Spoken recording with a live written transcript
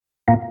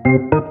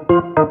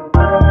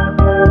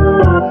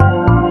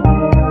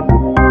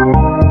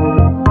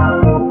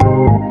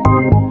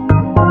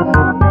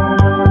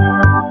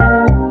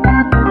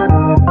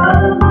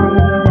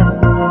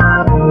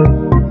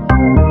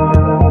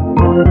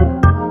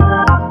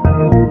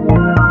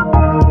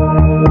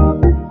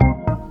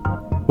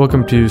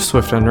Welcome to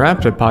Swift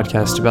Unwrapped, a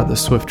podcast about the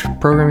Swift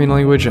programming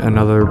language and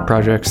other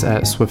projects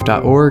at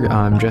swift.org.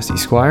 I'm Jesse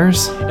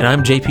Squires. And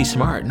I'm JP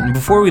Smart. And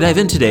before we dive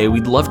in today,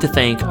 we'd love to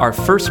thank our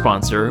first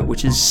sponsor,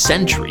 which is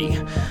Sentry.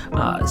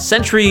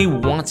 Sentry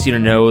wants you to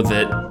know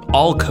that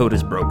all code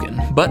is broken,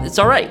 but it's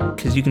all right,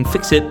 because you can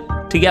fix it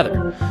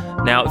together.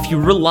 Now, if you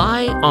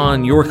rely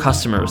on your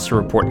customers to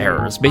report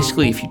errors,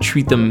 basically if you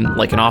treat them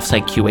like an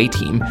offsite QA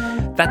team,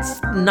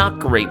 that's not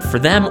great for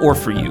them or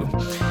for you.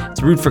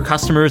 It's rude for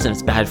customers and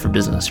it's bad for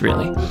business,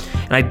 really.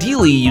 And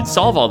ideally, you'd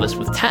solve all this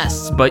with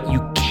tests, but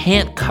you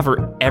can't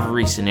cover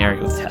every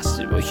scenario with tests.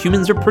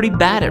 Humans are pretty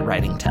bad at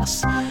writing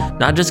tests,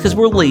 not just because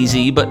we're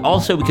lazy, but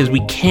also because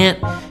we can't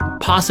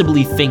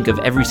possibly think of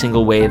every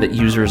single way that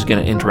users are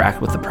going to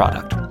interact with the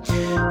product.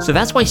 So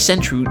that's why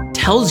Sentry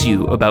tells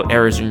you about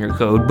errors in your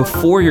code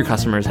before your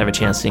customers have a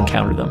chance to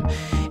encounter them.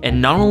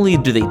 And not only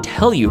do they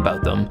tell you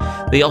about them,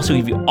 they also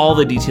give you all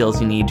the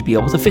details you need to be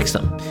able to fix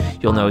them.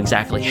 You'll know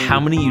exactly how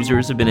many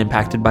users have been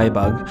impacted by a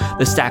bug,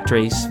 the stack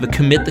trace, the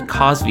commit that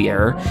caused the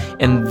error,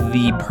 and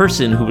the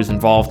person who was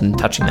involved in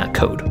touching that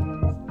code.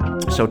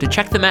 So to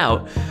check them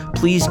out,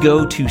 please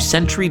go to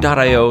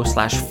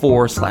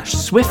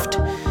sentry.io/4/Swift.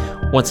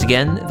 Once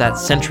again,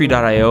 that's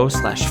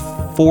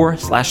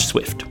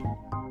sentry.io/4/Swift.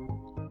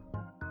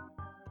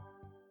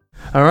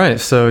 All right,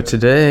 so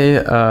today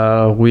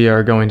we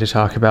are going to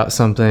talk about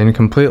something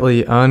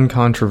completely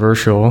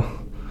uncontroversial,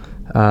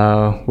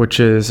 which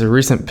is a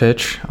recent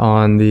pitch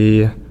on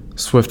the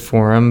Swift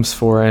forums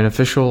for an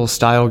official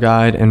style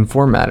guide and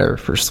formatter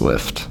for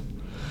Swift.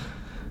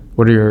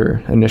 What are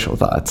your initial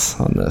thoughts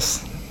on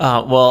this?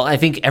 Well, I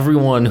think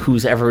everyone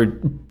who's ever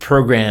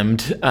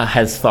programmed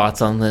has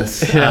thoughts on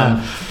this.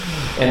 Yeah.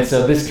 And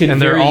so this could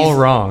And they're all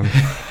wrong.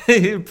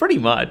 Pretty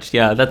much,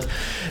 yeah. That's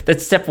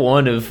step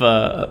one of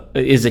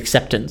is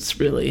acceptance,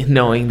 really,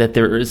 knowing that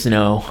there is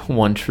no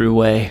one true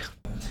way.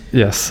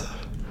 Yes.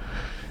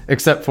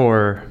 Except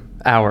for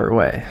our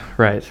way,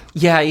 right?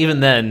 Yeah,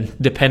 even then,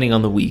 depending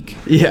on the week.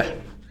 Yeah.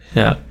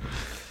 Yeah.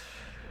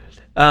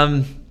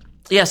 So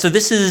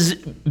this is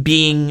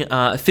being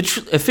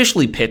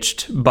officially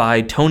pitched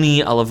by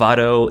Tony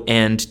Alivato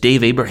and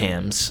Dave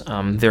Abrahams.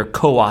 They're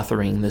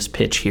co-authoring this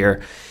pitch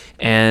here,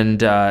 and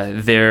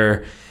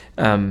they're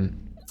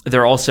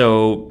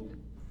also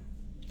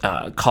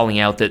calling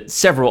out that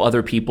several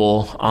other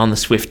people on the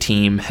Swift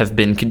team have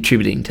been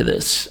contributing to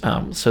this.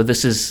 So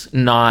this is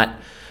not,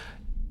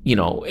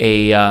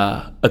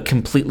 a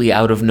completely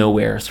out of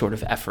nowhere sort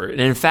of effort.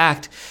 And in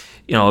fact,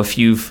 if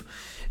you've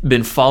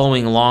been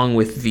following along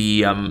with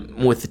the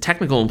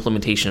technical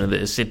implementation of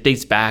this, it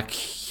dates back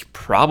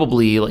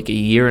probably like a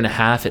year and a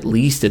half at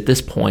least at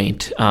this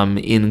point,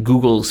 in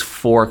Google's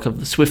fork of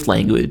the Swift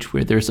language,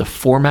 where there's a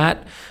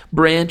format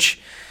branch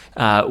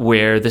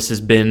where this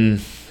has been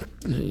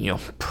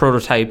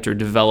prototyped or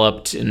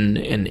developed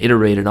and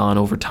iterated on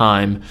over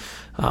time.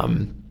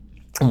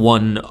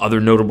 One other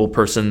notable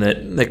person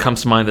that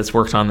comes to mind that's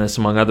worked on this,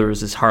 among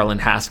others, is Harlan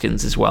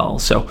Haskins as well.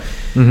 So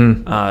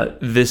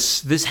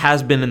this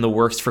has been in the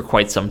works for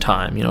quite some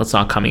time. It's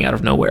not coming out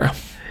of nowhere.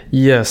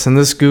 Yes, and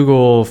this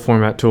Google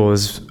format tool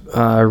is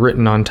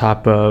written on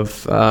top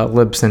of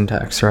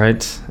libsyntax,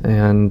 right?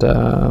 And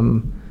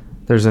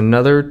there's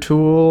another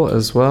tool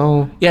as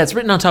well. Yeah, it's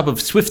written on top of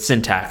Swift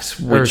syntax,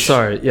 which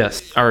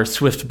yes, are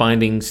Swift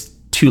bindings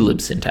to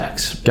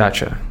libsyntax.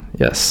 Gotcha.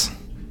 Yes.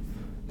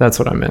 That's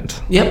what I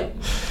meant. Yep.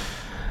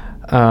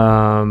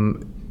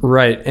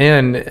 Right.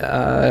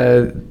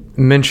 And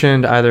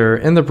mentioned either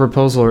in the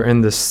proposal or in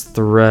this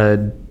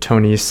thread,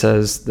 Tony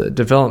says the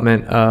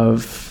development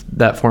of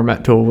that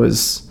format tool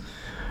was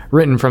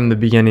written from the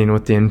beginning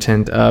with the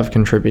intent of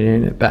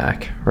contributing it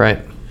back,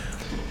 right?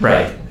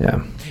 Right.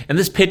 Yeah. And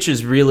this pitch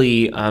is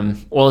really,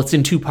 it's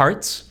in two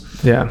parts.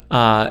 Yeah.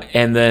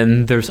 And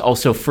then there's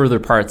also further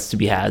parts to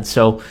be had.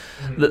 So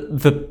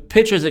the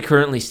pitch as it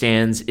currently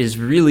stands is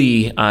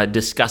really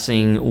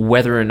discussing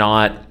whether or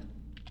not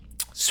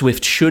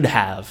Swift should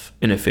have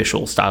an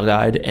official style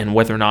guide and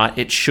whether or not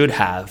it should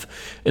have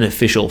an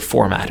official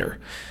formatter.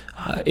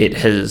 It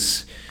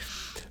has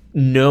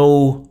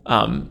no...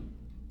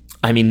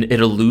 it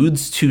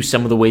alludes to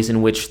some of the ways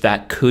in which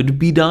that could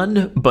be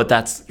done, but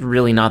that's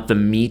really not the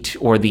meat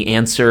or the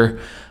answer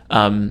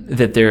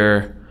that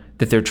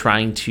they're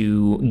trying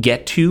to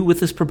get to with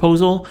this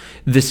proposal.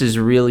 This is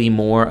really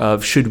more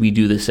of, should we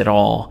do this at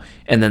all?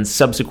 And then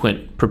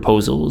subsequent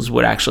proposals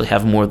would actually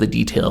have more of the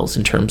details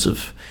in terms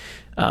of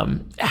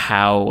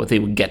how they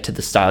would get to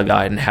the style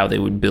guide and how they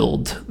would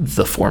build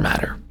the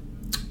formatter.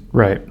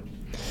 Right.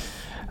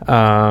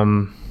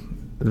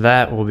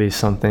 That will be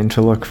something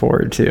to look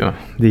forward to,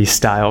 the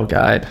style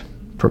guide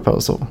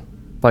proposal,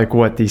 like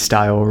what the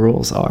style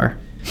rules are.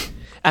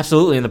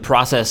 Absolutely, and the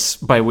process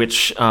by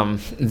which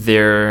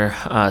they're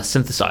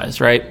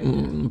synthesized,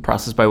 right?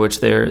 Process by which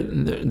they're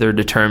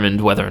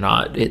determined whether or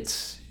not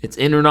it's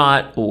in or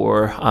not,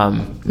 or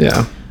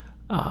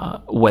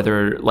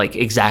whether like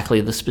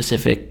exactly the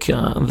specific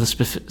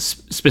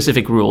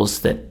specific rules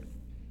that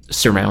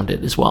surround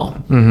it as well.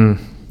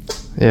 Mm-hmm.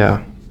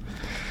 Yeah.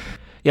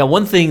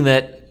 One thing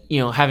that,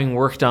 having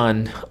worked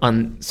on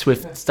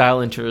Swift style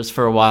inters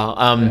for a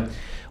while,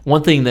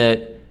 one thing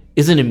that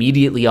isn't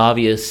immediately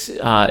obvious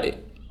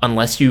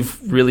unless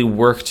you've really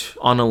worked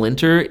on a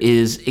linter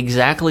is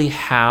exactly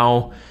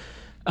how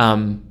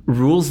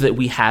rules that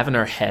we have in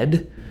our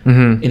head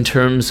in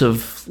terms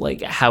of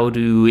like how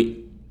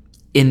to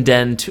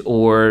indent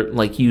or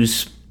like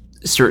use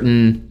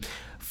certain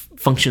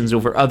functions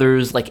over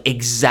others, like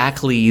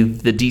exactly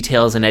the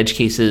details and edge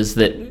cases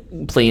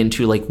that play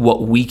into like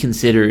what we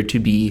consider to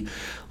be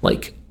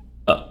like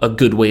a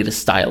good way to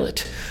style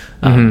it.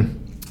 A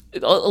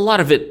lot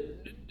of it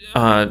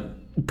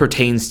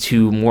pertains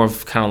to more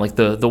of kind of like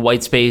the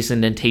white space,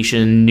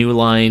 indentation, new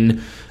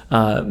line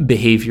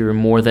behavior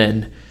more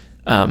than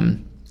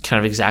kind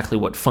of exactly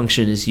what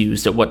function is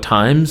used at what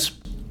times.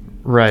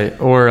 Right,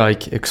 or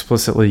like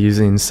explicitly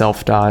using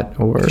self dot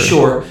or...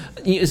 Sure.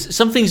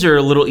 Some things are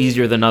a little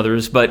easier than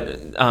others, but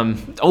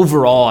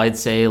overall I'd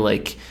say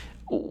like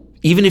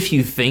even if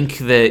you think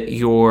that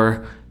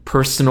your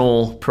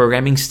personal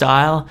programming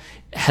style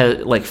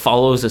like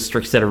follows a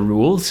strict set of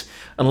rules,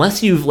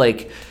 unless you've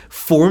like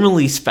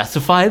formally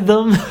specified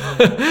them,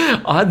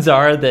 odds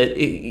are that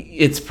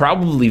it's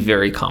probably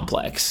very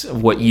complex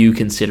what you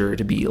consider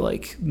to be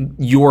like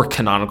your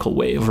canonical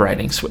way of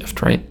writing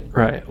Swift, right?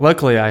 Right.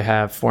 Luckily, I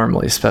have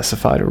formally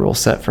specified a rule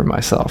set for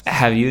myself.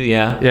 Have you?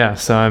 Yeah. Yeah,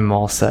 so I'm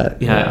all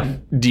set. Yeah.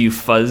 Do you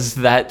fuzz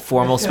that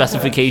formal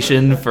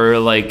specification for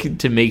like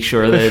to make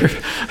sure that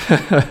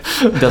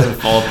it doesn't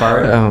fall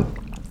apart?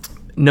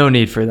 No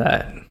need for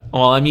that.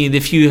 Well, I mean,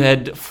 if you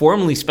had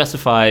formally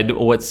specified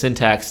what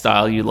syntax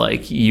style you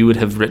like, you would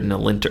have written a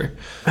linter.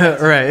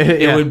 Right.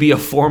 It would be a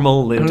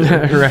formal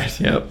linter. Right.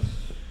 Yep.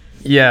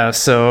 Yeah,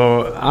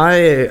 so I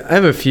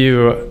have a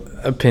few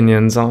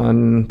opinions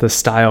on the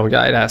style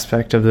guide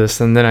aspect of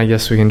this, and then I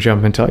guess we can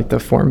jump into like the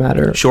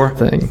formatter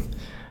thing.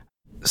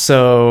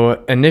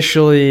 So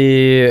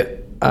initially,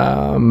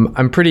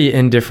 I'm pretty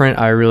indifferent.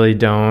 I really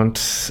don't...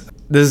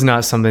 This is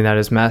not something that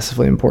is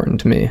massively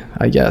important to me,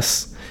 I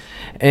guess.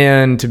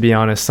 And to be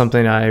honest,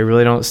 something I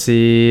really don't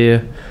see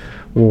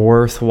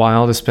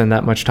worthwhile to spend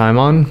that much time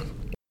on.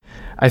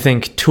 I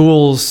think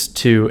tools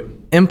to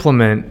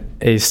implement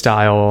a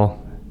style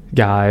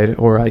guide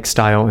or like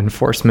style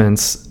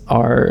enforcements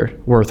are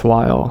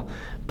worthwhile,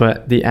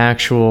 but the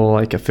actual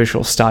like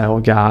official style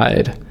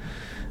guide,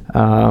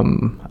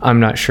 I'm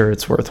not sure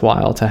it's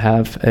worthwhile to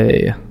have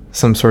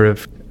some sort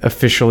of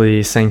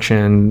officially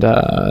sanctioned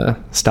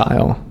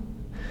style.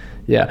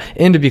 Yeah,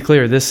 and to be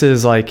clear, this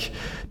is like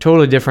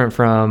totally different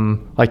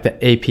from like the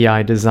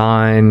API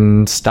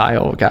design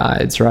style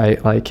guides,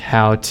 right? Like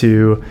how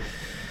to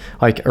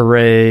like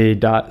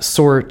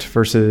array.sort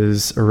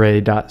versus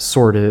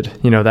array.sorted,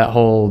 that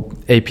whole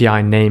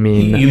API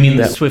naming. You mean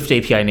the Swift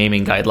API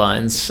naming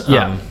guidelines?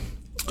 Yeah.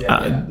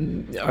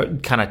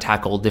 Kind of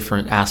tackle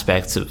different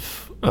aspects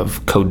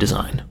of code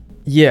design.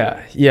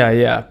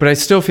 Yeah. But I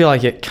still feel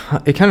like it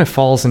kind of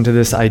falls into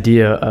this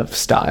idea of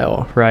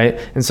style, right?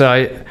 And so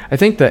I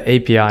think the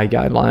API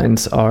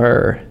guidelines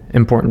are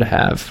important to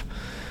have.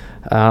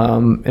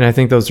 And I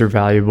think those are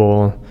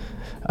valuable.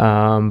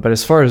 But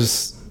as far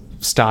as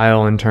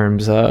style in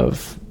terms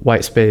of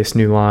white space,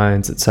 new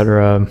lines,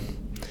 etc.,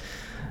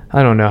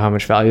 I don't know how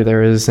much value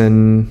there is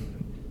in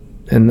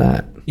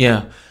that.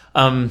 Yeah.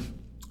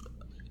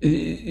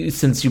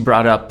 Since you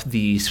brought up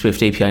the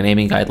Swift API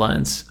naming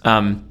guidelines,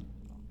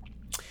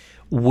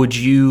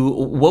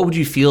 what would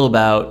you feel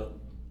about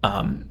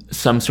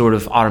some sort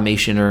of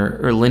automation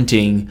or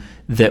linting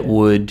that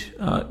would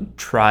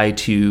try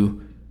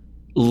to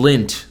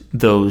lint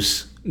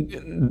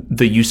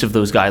the use of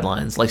those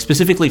guidelines, like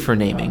specifically for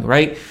naming,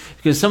 right?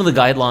 Because some of the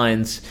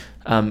guidelines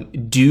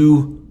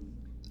do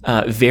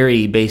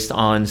vary based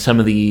on some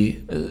of the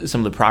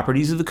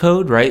properties of the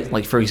code, right?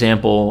 Like for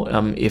example,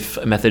 if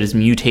a method is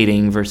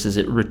mutating versus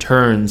it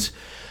returns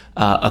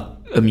a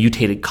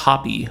mutated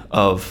copy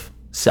of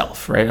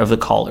self, right, of the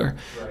caller,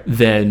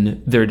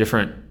 then there are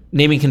different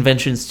naming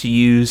conventions to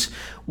use.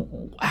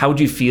 How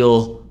would you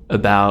feel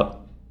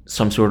about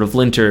some sort of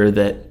linter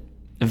that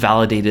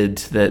validated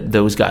that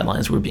those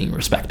guidelines were being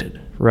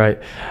respected? Right.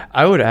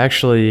 I would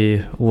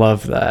actually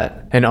love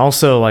that. And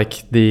also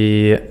like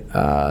there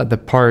are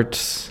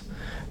parts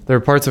of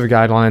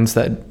guidelines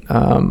that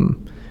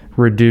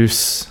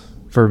reduce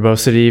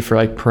verbosity for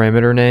like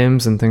parameter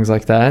names and things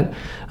like that.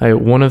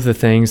 One of the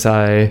things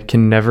I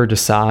can never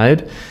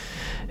decide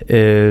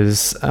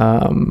is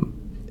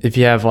if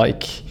you have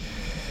like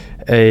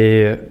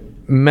a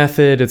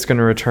method, it's going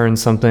to return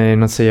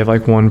something. Let's say you have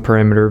like one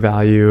parameter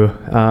value,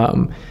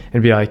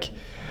 and be like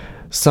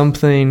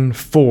something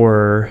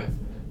for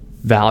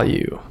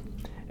value.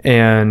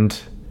 And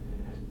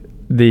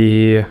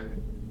the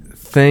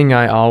thing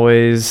I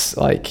always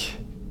like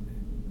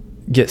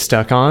get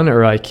stuck on,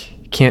 or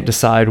like can't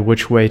decide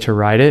which way to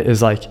write it,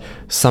 is like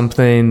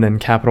something, then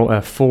capital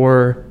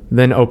F4,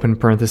 then open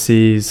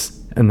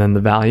parentheses, and then the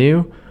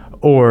value,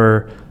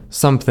 or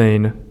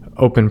something,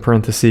 open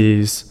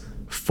parentheses,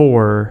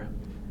 4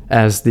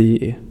 as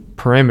the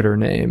parameter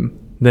name,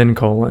 then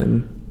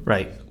colon.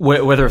 Right.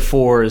 Whether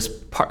for is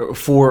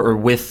for or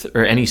with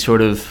or any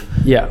sort of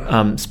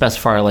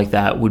specifier like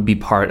that would be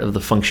part of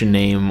the function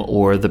name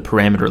or the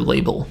parameter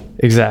label.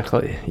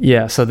 Exactly.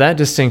 Yeah. So that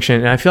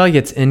distinction, and I feel like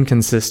it's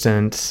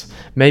inconsistent,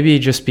 maybe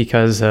just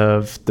because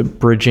of the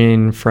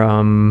bridging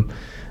from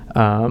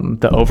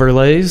the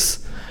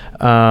overlays.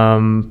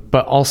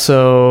 But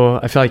also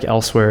I feel like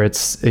elsewhere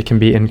it can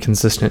be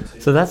inconsistent.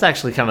 So that's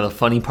actually kind of the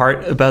funny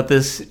part about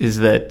this, is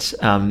that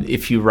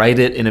if you write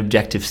it in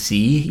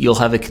Objective-C, you'll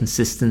have a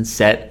consistent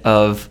set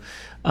of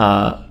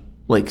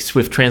like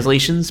Swift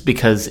translations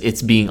because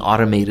it's being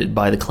automated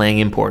by the Clang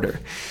importer.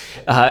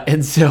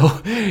 And so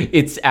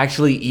it's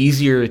actually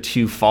easier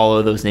to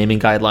follow those naming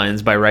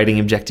guidelines by writing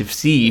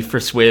Objective-C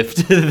for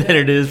Swift than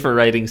it is for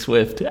writing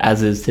Swift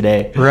as is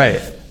today. Right.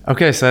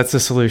 Okay, so that's the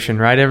solution.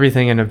 Write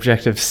everything in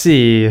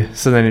Objective-C,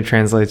 so then it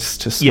translates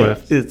to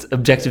Swift. Yeah, it's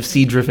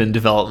Objective-C driven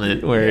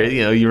development, where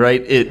you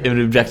write it in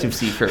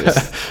Objective-C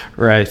first.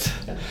 Right.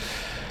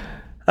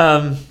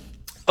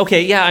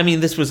 Okay, yeah, I mean,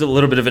 this was a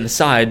little bit of an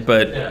aside,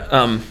 but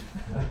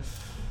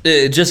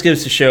it just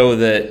goes to show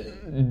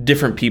that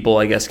different people,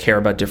 I guess, care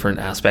about different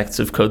aspects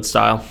of code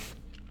style.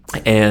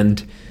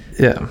 And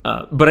yeah,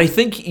 but I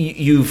think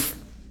you've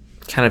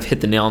kind of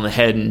hit the nail on the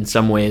head in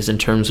some ways in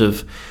terms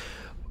of,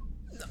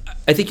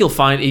 I think you'll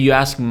find you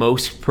ask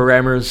most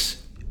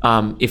programmers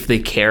if they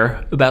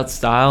care about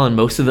style, and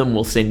most of them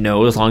will say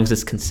no as long as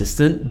it's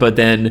consistent. But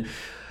then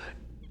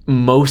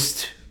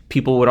most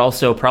people would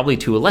also, probably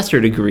to a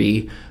lesser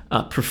degree,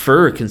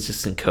 prefer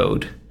consistent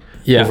code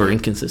over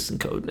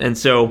inconsistent code. And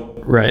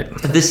so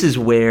this is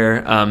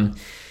where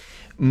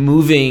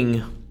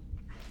moving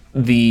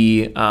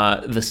the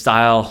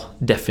style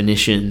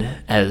definition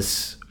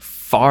as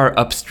far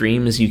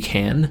upstream as you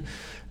can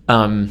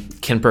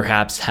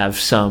perhaps have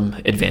some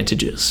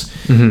advantages.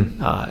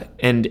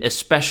 And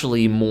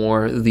especially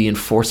more the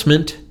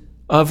enforcement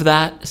of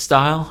that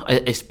style,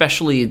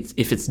 especially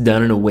if it's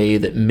done in a way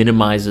that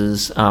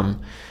minimizes the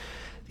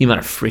amount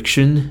of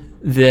friction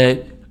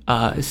that,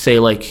 say,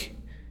 like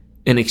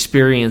an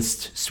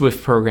experienced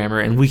Swift programmer,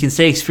 and we can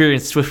say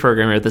experienced Swift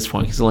programmer at this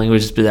point because the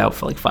language has been out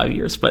for like 5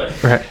 years, but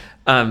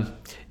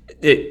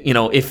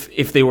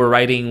if they were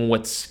writing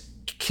what's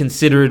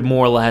considered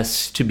more or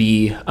less to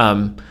be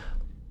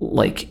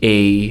like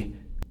a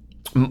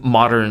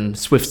modern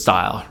Swift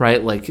style,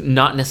 right? Like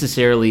not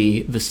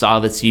necessarily the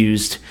style that's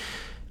used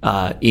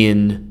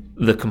in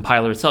the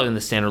compiler itself, in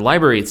the standard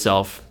library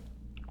itself,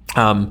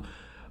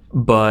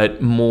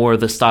 but more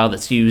the style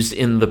that's used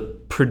in the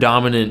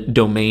predominant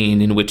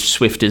domain in which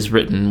Swift is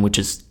written, which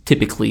is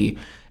typically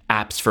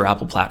apps for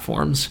Apple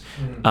platforms.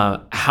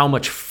 How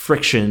much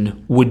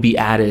friction would be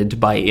added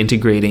by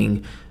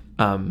integrating,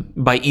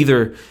 by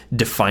either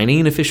defining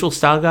an official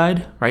style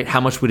guide, right?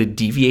 How much would it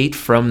deviate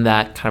from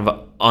that kind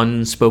of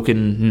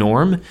unspoken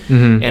norm?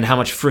 And how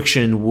much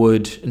friction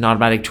would an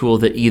automatic tool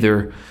that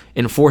either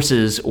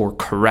enforces or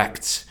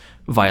corrects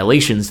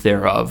violations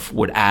thereof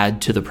would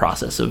add to the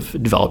process of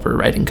developer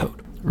writing code?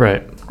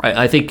 Right.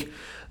 I think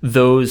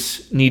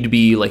those need to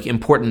be like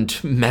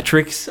important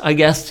metrics, I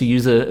guess, to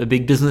use a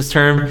big business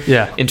term,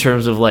 in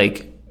terms of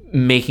like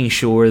making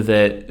sure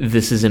that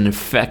this is an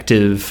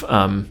effective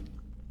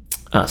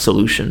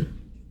solution.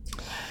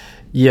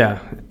 Yeah.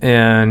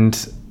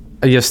 And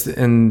I guess,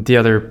 and the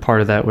other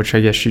part of that, which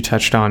I guess you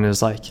touched on,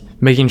 is like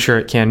making sure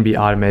it can be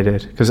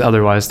automated, because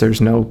otherwise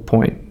there's no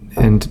point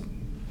in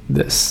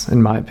this,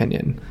 in my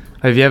opinion.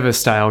 If you have a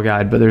style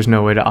guide, but there's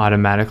no way to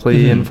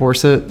automatically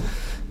enforce it,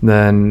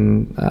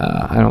 then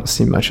I don't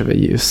see much of a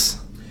use.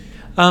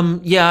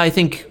 I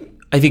think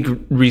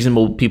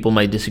reasonable people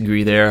might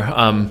disagree there.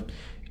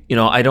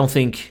 I don't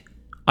think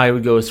I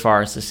would go as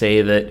far as to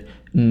say that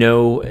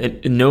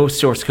no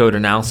source code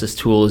analysis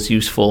tool is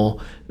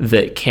useful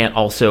that can't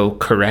also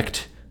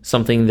correct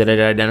something that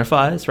it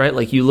identifies, right?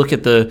 Like you look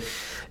at ASAN,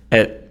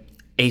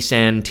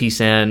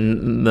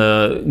 TSAN,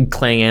 the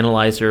Clang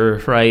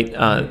analyzer, right?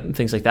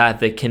 Things like that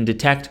can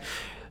detect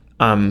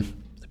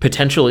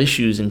potential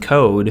issues in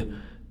code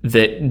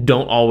that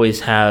don't always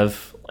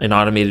have an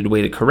automated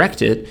way to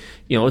correct it.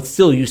 It's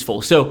still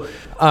useful. So,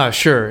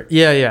 sure.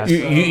 Yeah.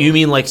 You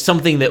mean like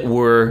something that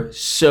were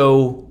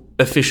so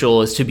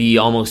official as to be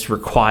almost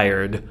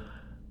required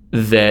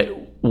that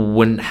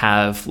wouldn't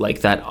have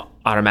like that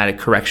automatic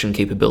correction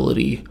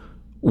capability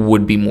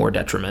would be more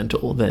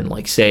detrimental than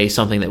like, say,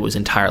 something that was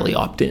entirely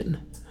opt-in?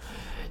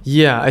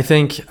 Yeah, I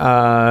think, so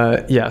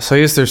I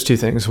guess there's two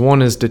things.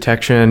 One is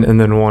detection, and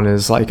then one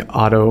is like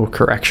auto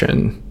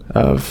correction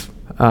of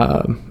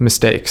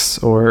mistakes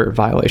or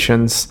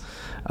violations.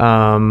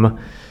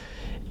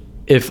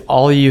 If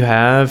all you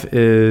have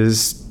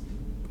is,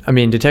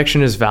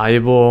 detection is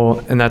valuable,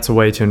 and that's a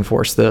way to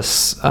enforce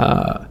this.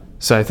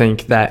 So I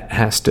think that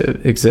has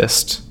to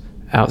exist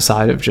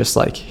outside of just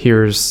like,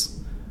 here's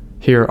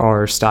here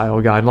are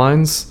style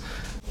guidelines.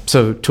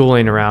 So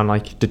tooling around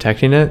like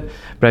detecting it.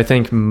 But I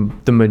think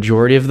the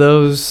majority of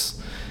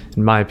those,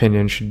 in my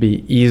opinion, should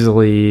be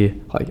easily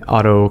like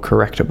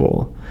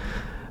auto-correctable.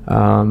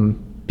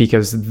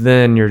 Because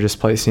then you're just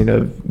placing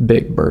a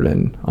big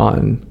burden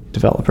on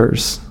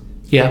developers.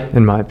 Yeah.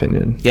 In my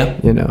opinion. Yeah.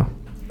 You know.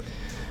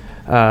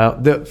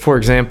 For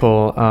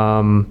example,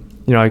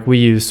 you know, like we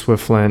use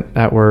SwiftLint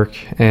at work,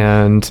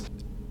 and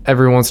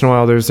every once in a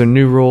while there's a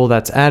new rule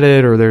that's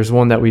added, or there's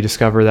one that we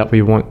discover that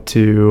we want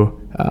to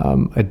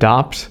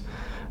adopt,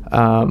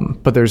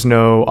 but there's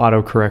no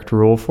autocorrect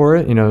rule for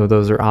it. You know,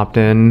 those are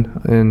opt-in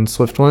in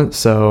SwiftLint,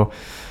 so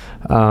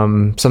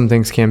some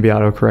things can be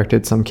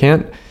autocorrected, some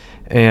can't.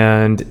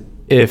 And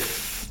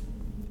if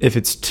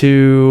it's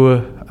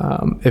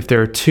if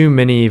there are too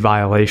many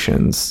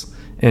violations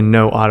and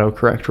no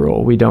autocorrect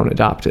rule, we don't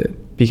adopt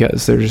it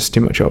because there's just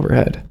too much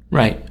overhead.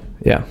 Right.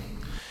 Yeah.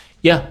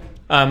 Yeah.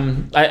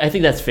 I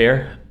think that's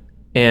fair.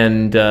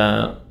 And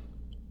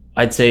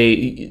I'd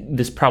say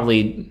this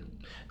probably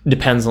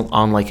depends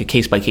on like a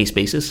case-by-case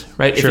basis,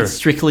 right? Sure. If it's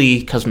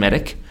strictly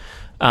cosmetic,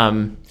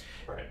 then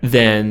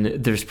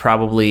there's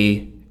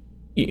probably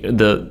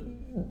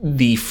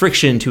the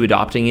friction to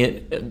adopting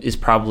it is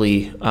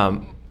probably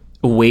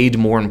weighed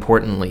more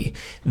importantly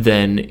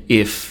than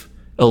if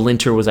a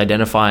linter was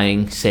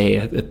identifying, say,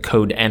 a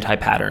code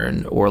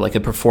anti-pattern or like a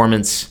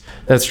performance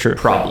That's true.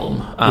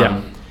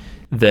 problem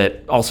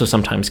that also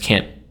sometimes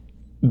can't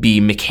be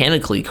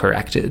mechanically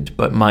corrected,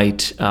 but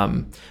might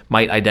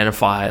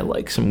identify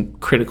like some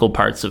critical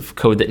parts of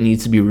code that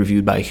needs to be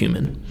reviewed by a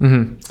human.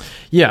 Mm-hmm.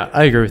 Yeah,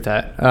 I agree with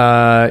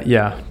that.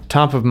 Yeah,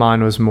 top of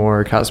mind was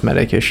more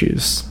cosmetic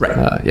issues.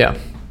 Right. Yeah.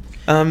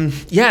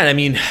 Yeah, I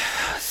mean,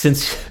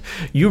 since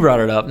you brought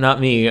it up, not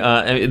me,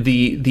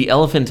 the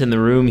elephant in the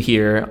room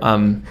here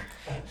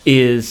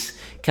is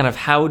kind of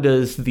how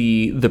does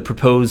the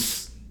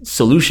proposed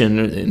solution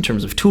in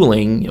terms of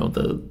tooling, you know,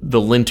 the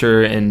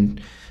linter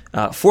and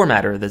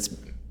formatter that's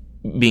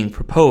being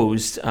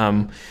proposed,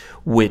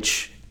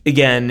 which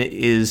again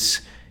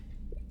is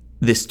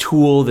this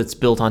tool that's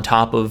built on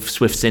top of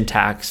Swift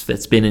syntax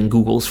that's been in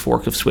Google's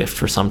fork of Swift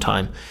for some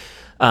time.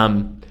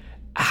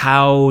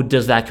 How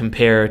does that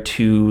compare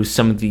to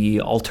some of the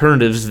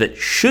alternatives that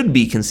should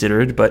be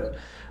considered but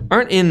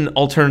aren't in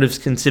alternatives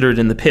considered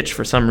in the pitch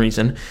for some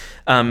reason?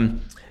 How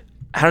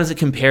does it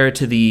compare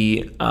to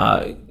the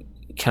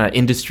kind of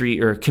industry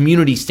or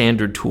community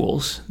standard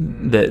tools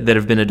that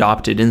have been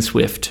adopted in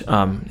Swift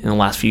in the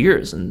last few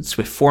years? And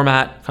Swift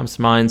Format comes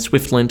to mind,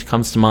 SwiftLint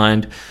comes to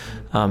mind.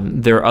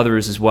 There are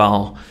others as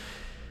well.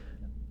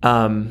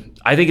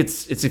 I think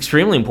it's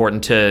extremely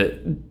important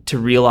to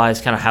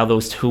realize kind of how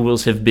those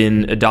tools have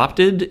been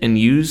adopted and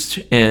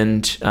used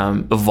and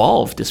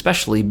evolved,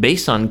 especially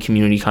based on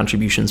community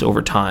contributions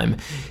over time.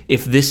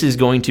 If this is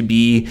going to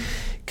be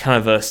kind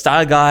of a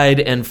style guide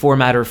and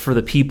formatter for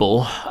the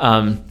people,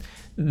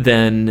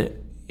 then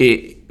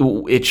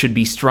it should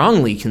be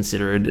strongly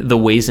considered the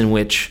ways in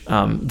which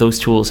those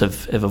tools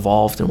have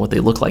evolved and what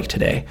they look like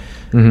today,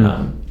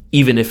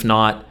 even if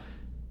not,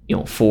 you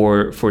know,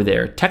 for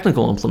their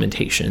technical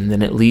implementation,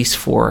 then at least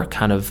for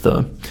kind of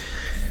the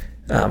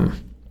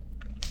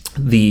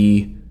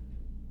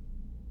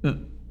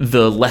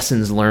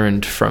lessons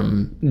learned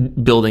from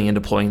building and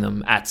deploying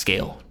them at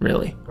scale,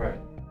 really. Right.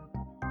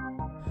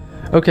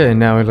 Okay,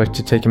 now I'd like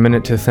to take a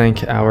minute to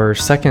thank our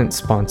second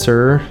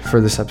sponsor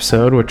for this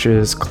episode, which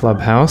is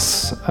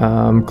Clubhouse.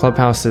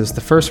 Clubhouse is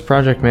the first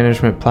project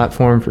management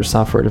platform for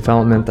software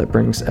development that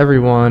brings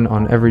everyone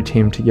on every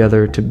team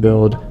together to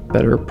build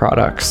better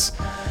products.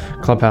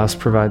 Clubhouse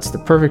provides the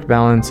perfect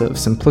balance of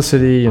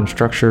simplicity and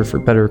structure for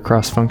better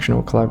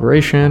cross-functional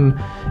collaboration.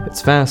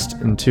 Its fast,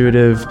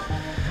 intuitive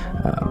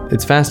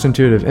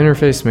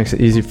interface makes it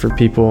easy for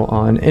people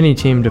on any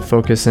team to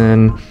focus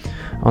in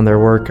on their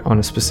work on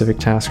a specific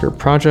task or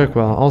project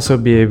while also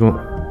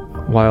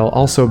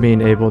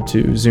being able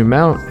to zoom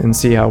out and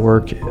see how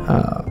work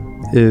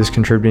is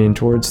contributing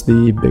towards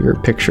the bigger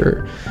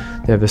picture.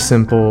 They have a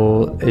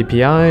simple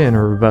API and a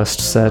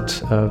robust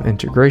set of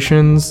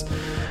integrations.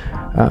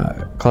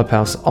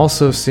 Clubhouse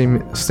also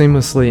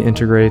seamlessly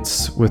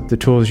integrates with the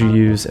tools you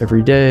use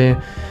every day,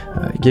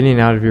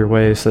 getting out of your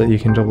way so that you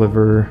can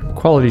deliver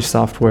quality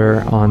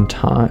software on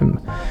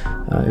time.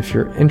 If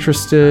you're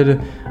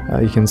interested,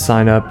 you can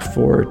sign up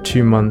for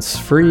 2 months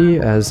free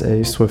as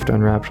a Swift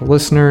Unwrapped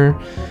listener.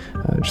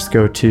 Just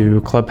go to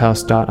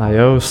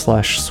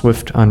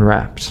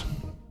clubhouse.io/SwiftUnwrapped.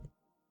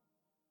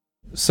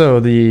 So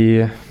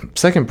the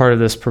second part of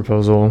this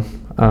proposal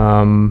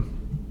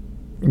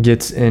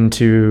gets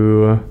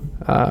into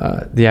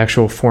the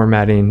actual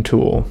formatting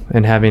tool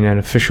and having an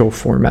official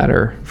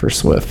formatter for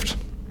Swift.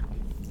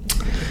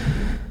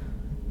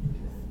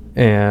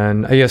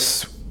 And I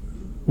guess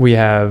we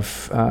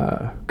have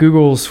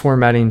Google's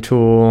formatting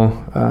tool,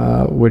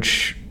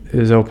 which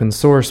is open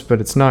source, but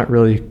it's not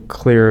really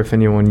clear if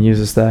anyone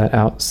uses that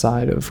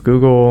outside of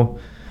Google.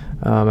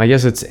 I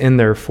guess it's in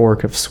their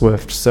fork of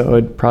Swift, so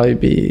it'd probably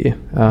be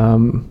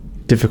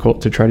difficult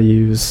to try to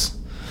use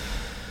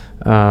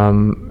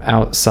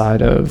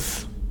outside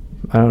of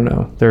I don't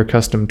know, their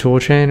custom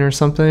toolchain or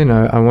something.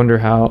 I wonder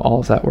how all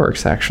of that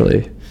works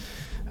actually.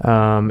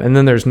 And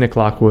then there's Nick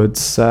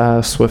Lockwood's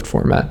Swift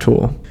format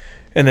tool.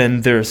 And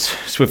then there's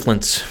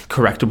SwiftLint's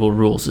correctable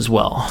rules as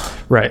well.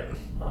 Right.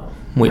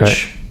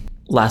 Which,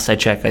 last I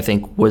checked, I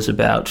think was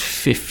about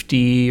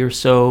 50 or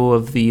so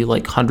of the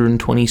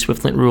 120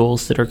 SwiftLint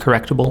rules that are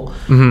correctable.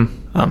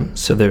 Mm-hmm.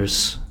 So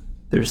there's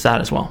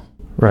that as well.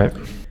 Right.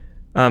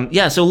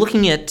 So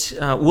looking at,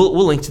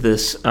 we'll link to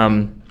this,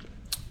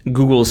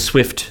 Google's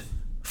Swift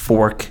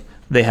fork,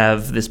 they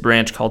have this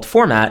branch called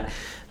Format,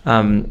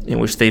 in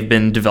which they've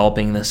been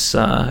developing this.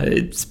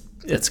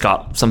 It's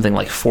got something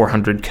like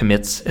 400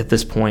 commits at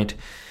this point.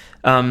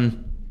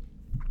 And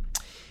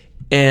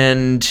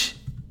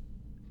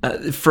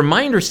from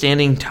my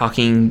understanding,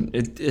 talking,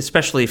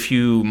 especially a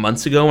few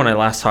months ago when I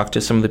last talked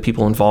to some of the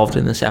people involved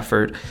in this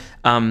effort,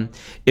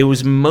 it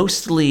was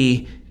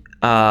mostly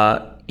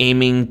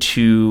aiming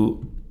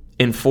to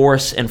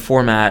enforce and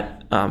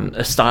format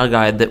a style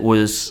guide that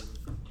was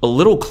a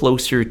little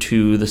closer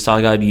to the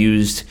style guide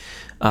used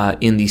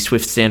in the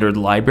Swift standard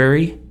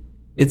library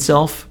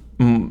itself,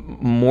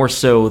 more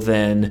so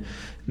than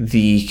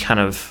the kind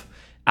of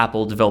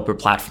Apple developer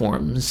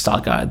platform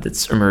style guide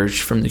that's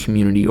emerged from the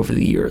community over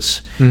the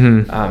years.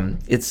 Mm-hmm.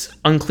 It's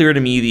unclear to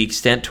me the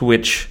extent to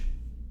which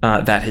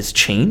that has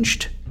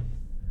changed.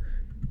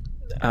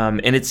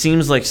 And it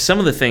seems like some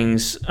of the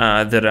things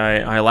that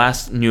I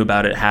last knew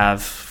about it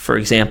have, for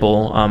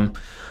example,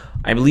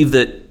 I believe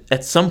that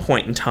at some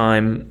point in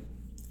time,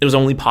 it was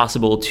only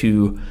possible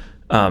to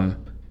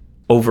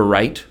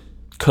overwrite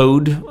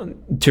code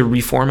to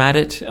reformat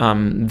it,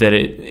 that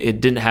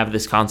it didn't have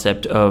this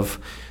concept of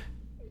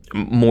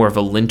more of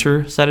a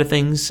linter side of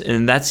things.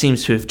 And that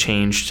seems to have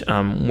changed,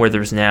 where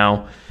there's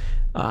now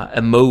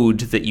a mode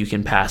that you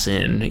can pass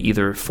in,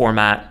 either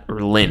format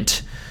or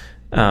lint,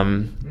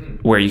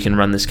 where you can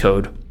run this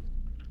code.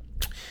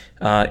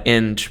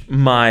 And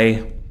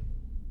my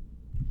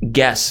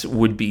guess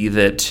would be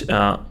that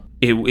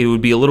it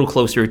would be a little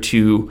closer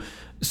to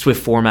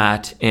Swift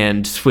format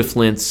and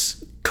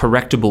SwiftLint's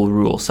correctable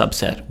rule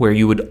subset, where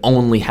you would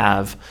only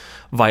have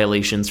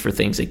violations for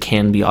things that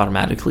can be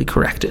automatically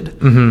corrected.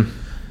 Mm-hmm.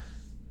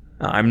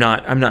 I'm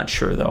not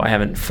sure though. I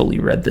haven't fully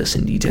read this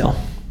in detail.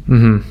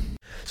 Mm-hmm.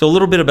 So a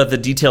little bit about the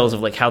details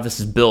of how this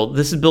is built.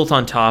 This is built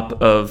on top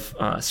of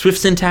Swift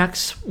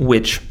Syntax,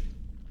 which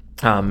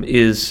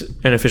is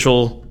an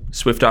official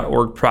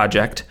Swift.org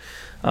project.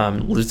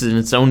 Lives in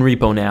its own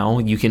repo now.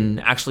 You can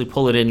actually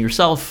pull it in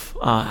yourself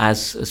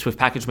as a Swift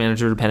Package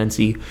Manager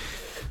dependency.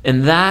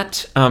 And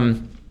that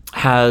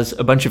has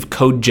a bunch of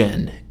code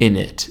gen in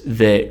it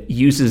that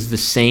uses the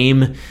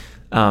same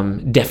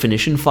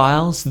definition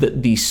files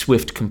that the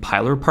Swift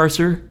compiler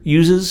parser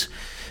uses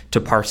to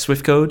parse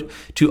Swift code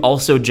to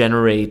also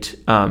generate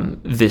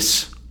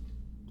this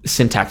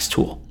syntax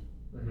tool.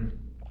 Mm-hmm.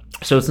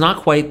 So it's not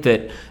quite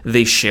that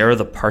they share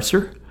the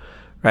parser,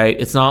 right?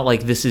 It's not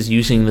like this is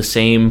using the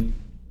same,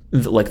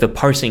 the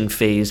parsing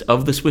phase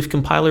of the Swift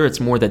compiler.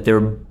 It's more that they're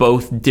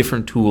both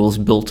different tools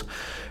built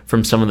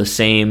from some of the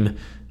same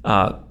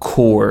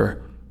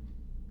core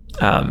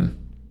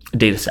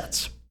data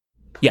sets.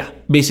 Yeah,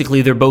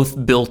 basically they're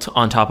both built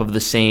on top of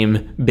the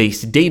same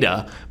base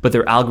data, but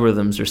their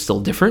algorithms are still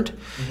different.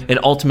 Mm-hmm. And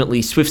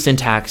ultimately, Swift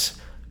Syntax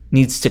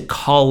needs to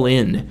call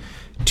in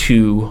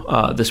to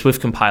the Swift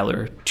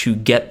compiler to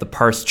get the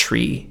parse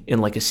tree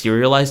in a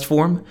serialized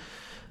form.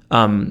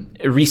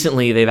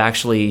 Recently, they've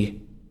actually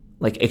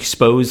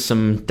exposed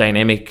some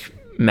dynamic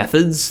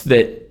methods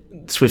that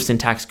Swift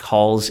Syntax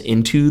calls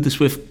into the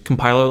Swift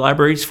compiler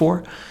libraries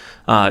for.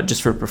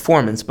 Just for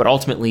performance, but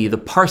ultimately the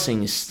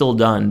parsing is still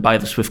done by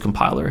the Swift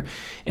compiler,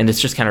 and it's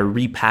just kind of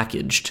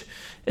repackaged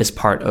as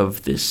part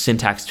of this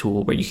syntax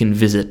tool where you can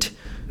visit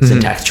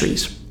syntax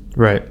trees.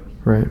 Right.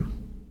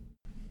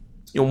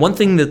 One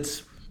thing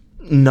that's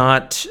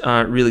not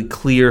really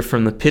clear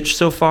from the pitch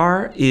so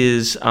far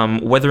is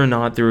whether or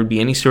not there would be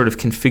any sort of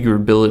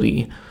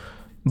configurability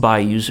by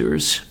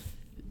users.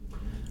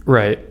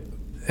 Right.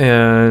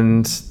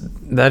 And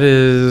that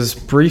is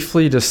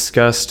briefly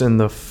discussed in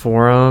the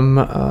forum.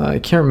 I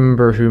can't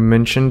remember who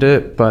mentioned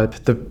it,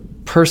 but the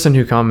person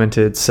who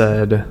commented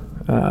said,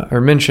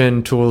 or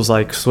mentioned tools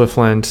like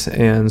SwiftLint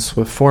and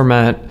Swift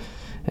Format,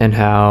 and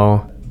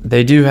how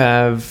they do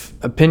have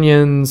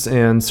opinions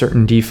and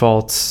certain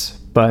defaults,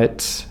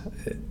 but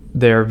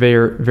they're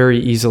very, very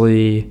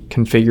easily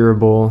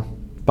configurable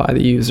by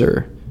the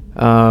user.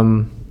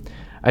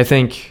 I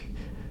think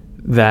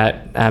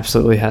that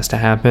absolutely has to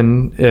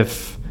happen.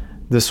 If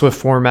the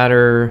Swift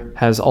formatter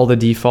has all the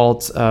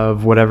defaults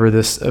of whatever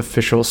this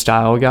official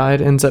style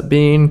guide ends up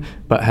being,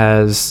 but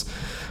has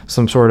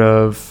some sort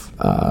of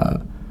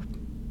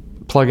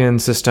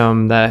plugin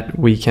system that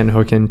we can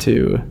hook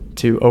into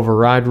to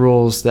override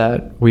rules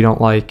that we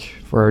don't like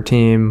for our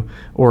team,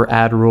 or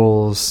add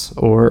rules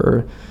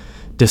or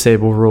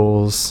disable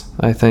rules,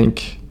 I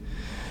think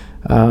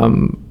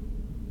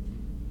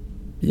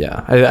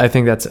I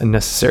think that's a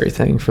necessary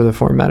thing for the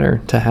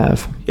formatter to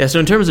have. Yeah, so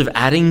in terms of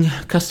adding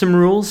custom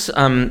rules,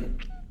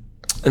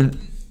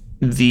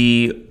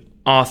 the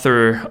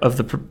author of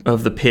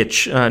the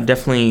pitch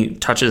definitely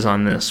touches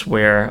on this,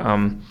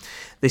 where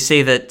they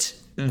say that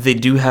they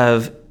do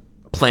have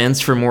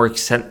plans for more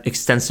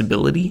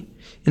extensibility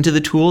into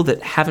the tool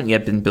that haven't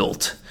yet been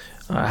built,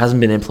 hasn't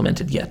been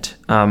implemented yet.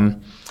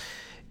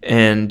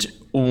 And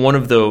one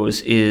of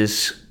those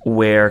is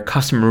where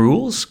custom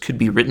rules could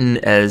be written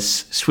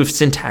as Swift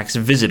syntax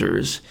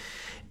visitors,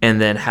 and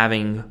then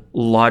having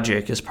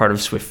logic as part of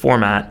Swift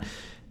format,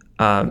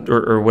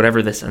 or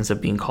whatever this ends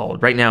up being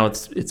called. Right now,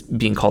 it's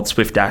being called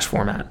Swift dash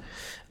format.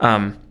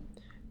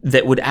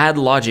 That would add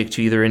logic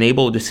to either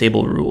enable or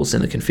disable rules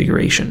in the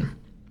configuration.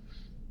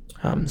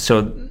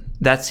 So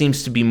that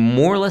seems to be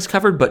more or less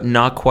covered, but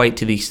not quite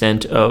to the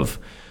extent of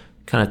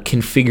kind of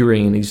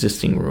configuring an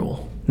existing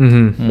rule.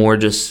 Mm-hmm. More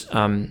just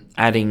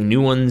adding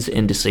new ones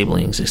and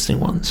disabling existing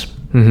ones.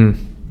 Mm-hmm.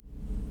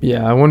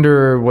 Yeah, I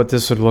wonder what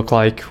this would look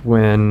like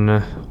when,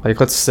 like,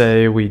 let's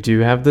say we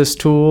do have this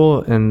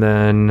tool and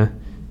then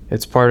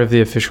it's part of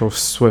the official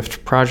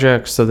Swift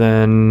project, so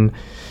then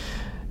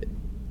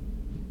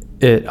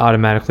it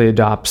automatically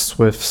adopts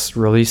Swift's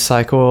release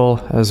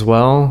cycle as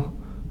well.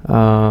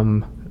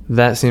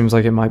 That seems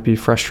like it might be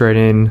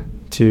frustrating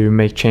to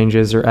make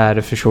changes or add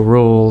official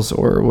rules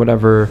or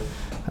whatever,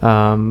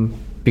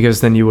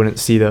 because then you wouldn't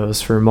see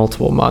those for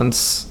multiple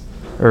months,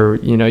 or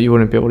you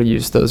wouldn't be able to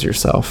use those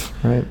yourself,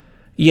 right?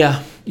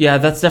 Yeah,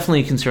 that's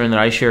definitely a concern that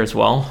I share as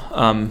well.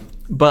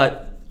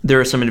 But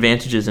there are some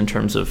advantages in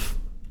terms of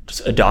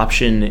just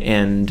adoption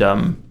and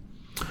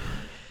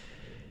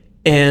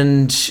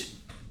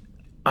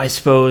I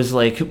suppose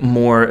like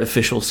more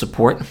official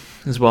support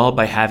as well,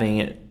 by having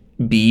it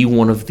be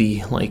one of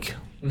the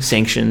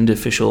sanctioned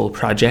official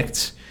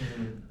projects.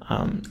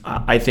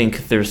 I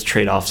think there's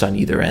trade-offs on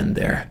either end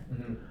there.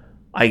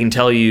 I can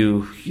tell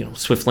you,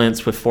 SwiftLint,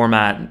 Swift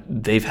format,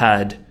 they've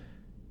had,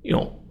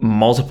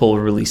 multiple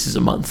releases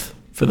a month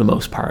for the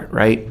most part,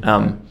 right?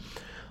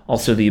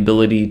 Also the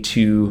ability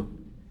to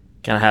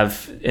kind of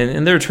have,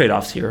 and there are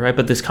trade-offs here, right?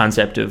 But this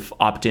concept of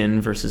opt-in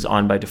versus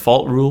on by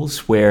default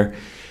rules, where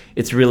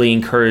it's really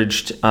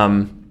encouraged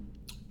a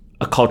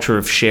culture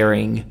of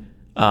sharing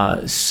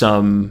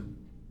some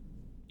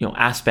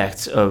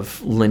aspects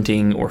of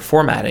linting or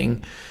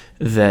formatting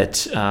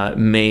that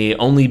may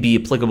only be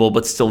applicable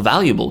but still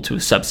valuable to a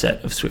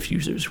subset of Swift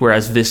users,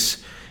 whereas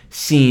this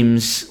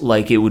seems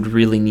like it would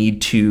really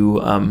need to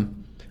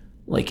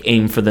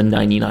aim for the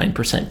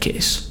 99%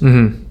 case.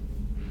 Mm-hmm.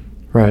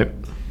 Right.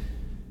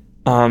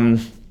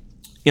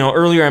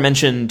 Earlier I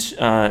mentioned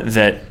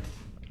that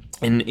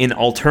in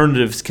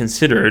alternatives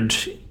considered,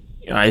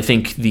 I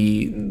think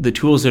the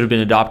tools that have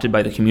been adopted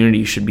by the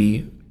community should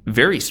be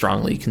very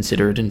strongly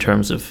considered in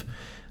terms of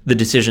the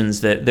decisions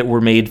that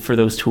were made for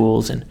those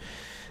tools. And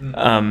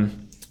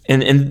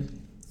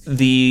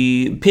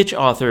the pitch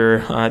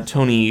author,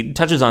 Tony,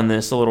 touches on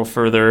this a little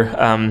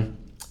further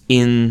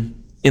in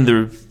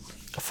the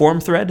forum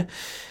thread,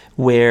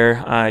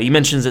 where he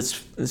mentions that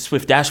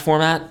Swift dash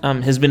format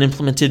has been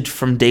implemented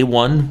from day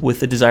one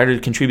with the desire to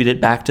contribute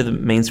it back to the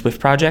main Swift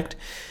project.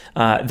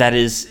 That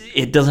is,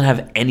 it doesn't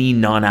have any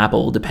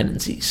non-Apple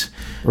dependencies,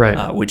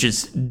 right? Which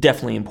is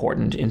definitely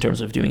important in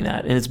terms of doing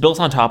that. And it's built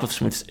on top of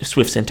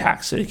Swift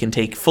syntax, so it can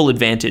take full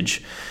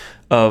advantage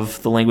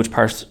of the language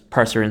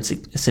parser and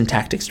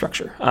syntactic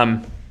structure.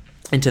 And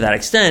to that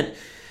extent,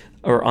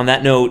 or on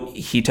that note,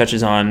 he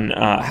touches on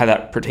how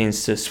that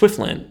pertains to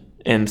SwiftLint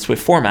and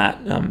Swift format.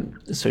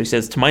 So he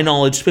says, to my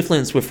knowledge, SwiftLint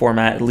and Swift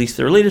format, at least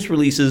their latest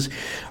releases,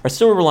 are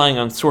still relying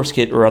on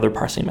SourceKit or other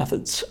parsing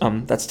methods.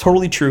 That's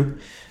totally true.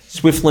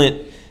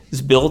 SwiftLint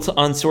is built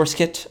on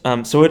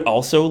SourceKit, so it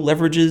also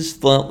leverages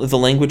the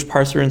language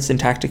parser and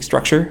syntactic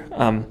structure.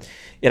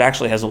 It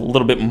actually has a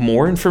little bit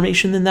more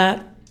information than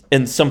that,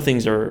 and some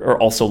things are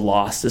also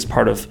lost as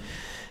part of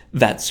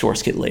that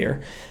SourceKit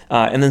layer.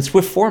 And then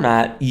Swift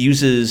format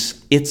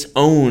uses its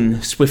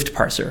own Swift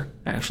parser,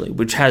 actually,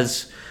 which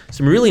has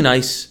some really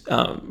nice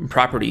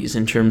properties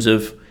in terms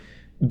of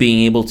being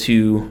able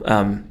to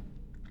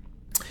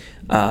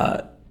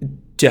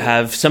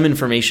have some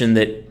information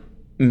that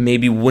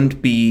maybe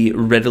wouldn't be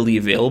readily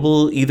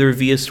available either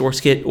via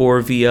SourceKit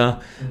or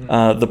via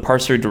the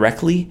parser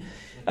directly,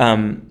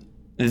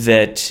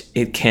 that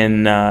it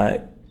can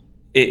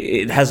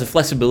it has the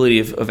flexibility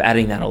of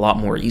adding that a lot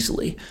more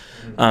easily.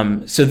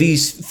 So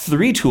these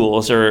three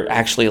tools are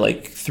actually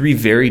like three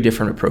very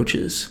different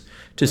approaches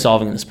to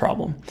solving this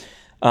problem.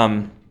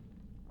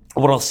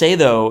 What I'll say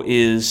though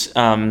is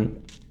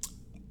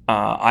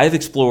I've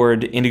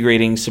explored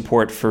integrating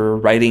support for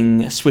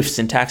writing Swift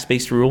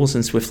syntax-based rules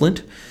in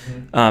SwiftLint.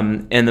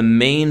 And the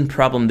main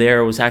problem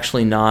there was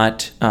actually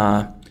not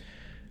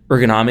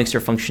ergonomics or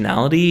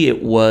functionality.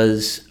 It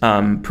was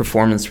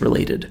performance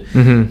related,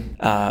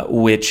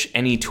 which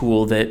any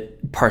tool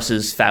that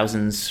parses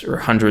thousands or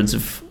hundreds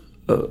of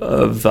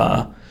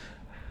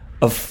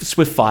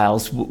Swift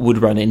files would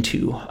run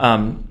into.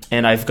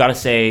 And I've got to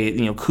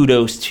say,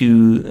 kudos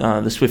to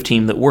the Swift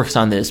team that works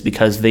on this,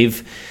 because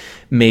they've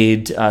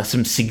made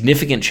some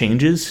significant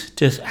changes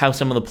to how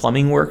some of the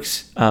plumbing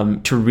works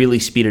to really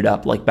speed it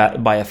up, like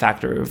by a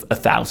factor of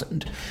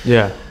 1,000.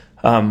 Yeah.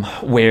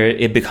 where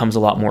it becomes a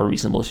lot more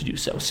reasonable to do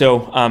so.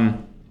 So,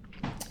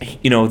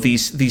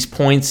 these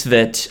points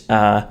that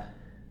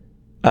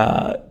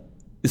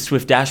the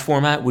Swift Dash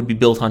format would be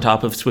built on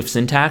top of Swift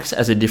syntax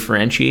as a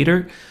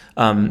differentiator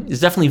is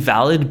definitely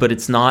valid, but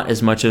it's not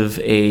as much of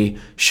a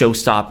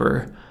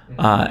showstopper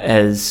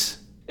as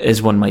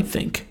one might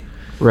think.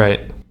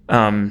 Right.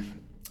 And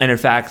in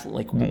fact,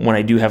 like when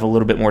I do have a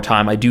little bit more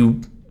time, I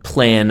do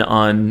plan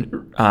on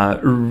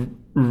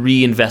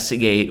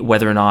reinvestigate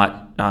whether or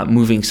not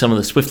moving some of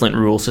the SwiftLint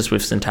rules to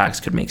Swift syntax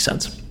could make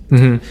sense.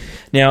 Mm-hmm.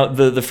 Now,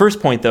 the first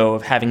point, though,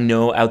 of having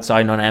no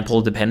outside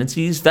non-ample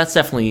dependencies, that's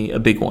definitely a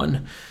big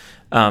one.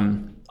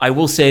 I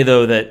will say,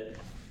 though, that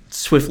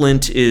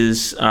SwiftLint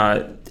is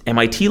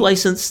MIT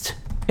licensed,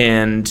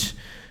 and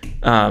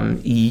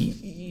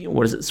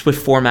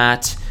Swift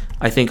Format,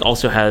 I think,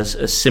 also has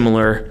a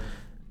similar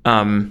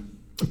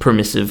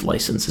permissive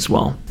license as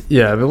well.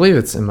 Yeah, I believe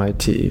it's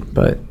MIT,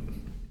 but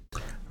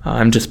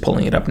I'm just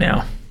pulling it up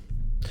now.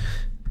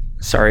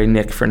 Sorry,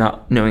 Nick, for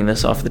not knowing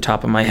this off the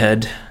top of my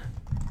head.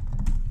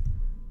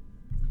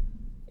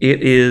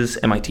 It is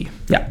MIT.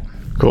 Yeah.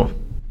 Cool.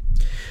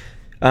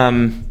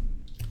 And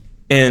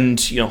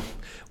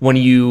when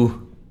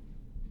you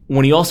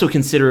also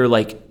consider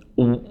like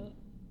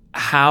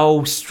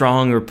how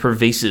strong or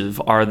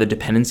pervasive are the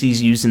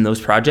dependencies used in those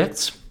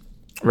projects,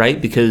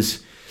 right?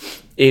 Because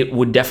it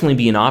would definitely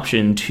be an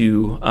option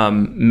to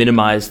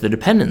minimize the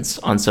dependence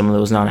on some of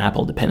those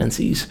non-Apple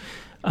dependencies.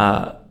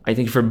 I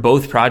think for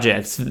both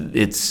projects,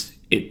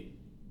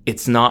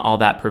 it's not all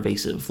that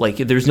pervasive. Like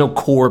there's no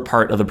core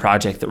part of the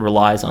project that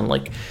relies on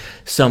like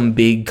some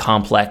big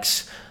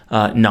complex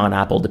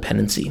non-Apple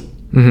dependency.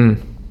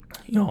 Mm-hmm.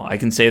 I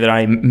can say that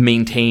I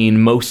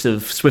maintain most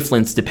of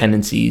SwiftLint's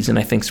dependencies, and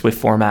I think Swift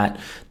Format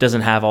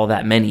doesn't have all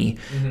that many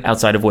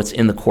outside of what's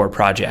in the core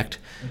project.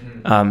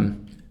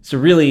 Mm-hmm. So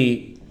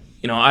really,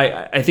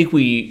 I think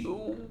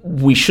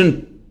we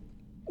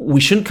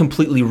shouldn't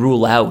completely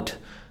rule out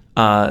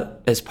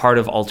as part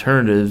of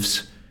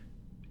alternatives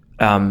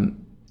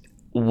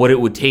what it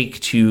would take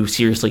to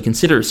seriously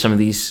consider some of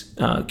these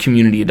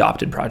community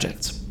adopted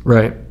projects.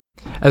 Right.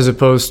 As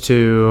opposed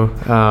to,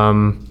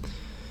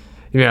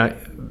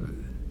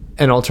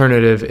 an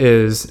alternative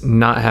is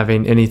not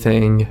having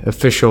anything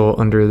official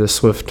under the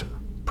Swift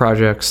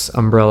project's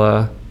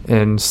umbrella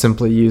and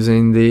simply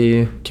using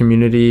the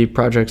community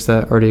projects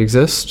that already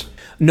exist.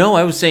 No,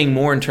 I was saying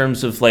more in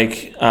terms of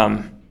like,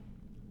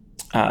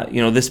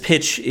 this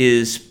pitch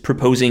is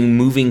proposing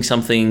moving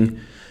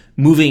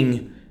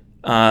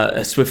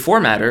a Swift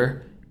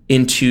formatter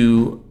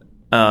into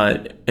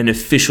an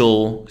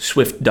official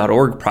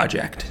Swift.org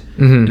project.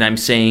 Mm-hmm. And I'm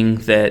saying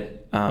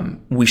that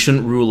we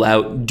shouldn't rule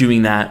out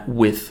doing that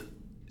with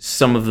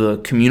some of the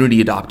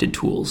community adopted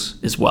tools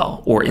as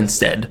well, or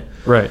instead.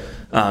 Right.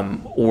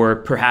 Or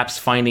perhaps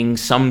finding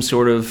some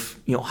sort of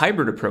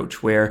hybrid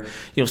approach where,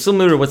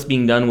 similar to what's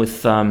being done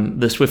with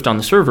the Swift on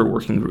the server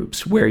working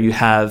groups, where you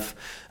have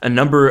a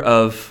number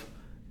of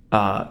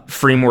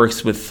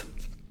frameworks with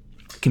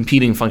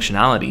competing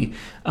functionality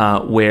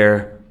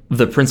where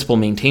the principal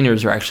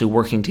maintainers are actually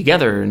working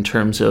together in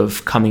terms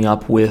of coming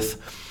up with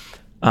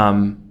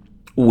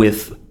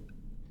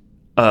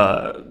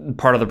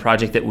part of the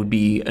project that would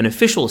be an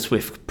official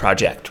Swift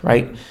project,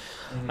 right?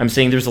 Mm-hmm. I'm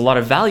saying there's a lot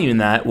of value in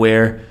that,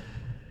 where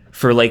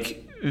for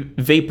like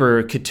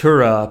Vapor,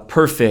 Katura,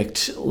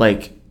 Perfect,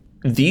 like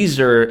these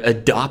are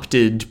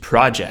adopted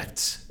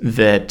projects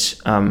that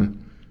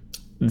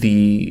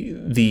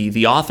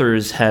the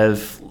authors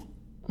have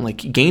like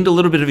gained a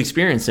little bit of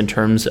experience in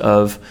terms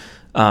of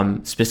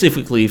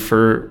specifically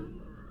for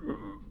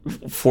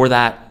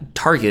that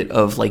target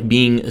of like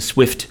being a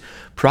Swift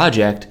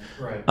project,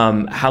 right.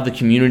 How the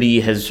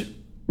community has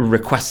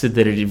requested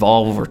that it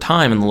evolve over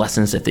time and the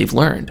lessons that they've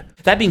learned.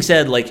 That being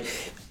said, like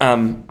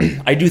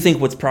I do think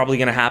what's probably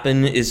going to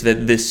happen is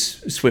that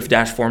this Swift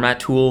Dash format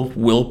tool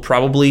will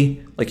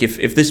probably, like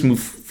if this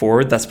moves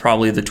forward, that's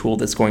probably the tool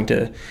that's going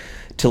to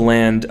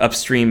land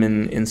upstream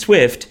in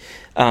Swift.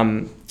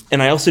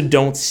 And I also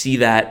don't see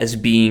that as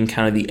being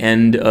kind of the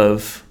end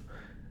of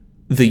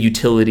the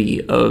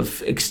utility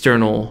of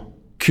external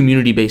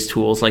community-based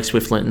tools like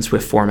SwiftLint and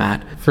Swift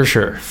Format. For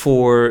sure.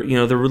 For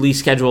the release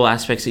schedule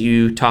aspects that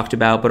you talked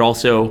about, but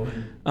also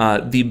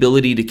the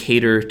ability to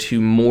cater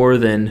to more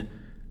than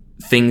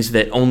things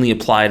that only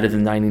apply to the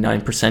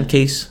 99%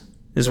 case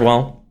as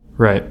well.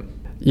 Right.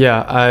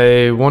 Yeah,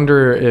 I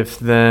wonder if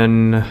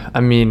then,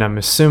 I'm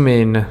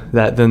assuming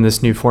that then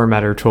this new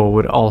formatter tool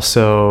would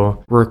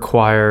also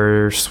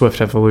require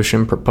Swift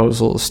Evolution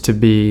proposals to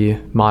be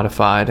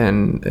modified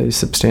in a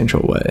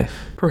substantial way.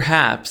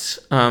 Perhaps.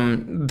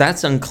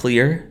 That's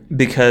unclear,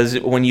 because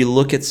when you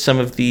look at some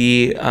of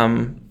the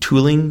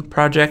tooling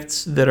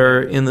projects that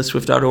are in the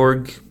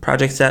Swift.org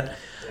project set,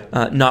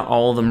 not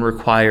all of them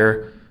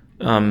require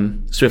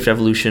Swift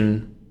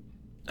Evolution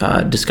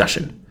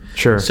discussion.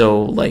 Sure.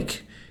 So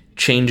like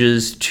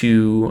changes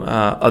to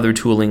other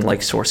tooling like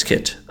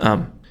SourceKit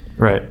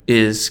right.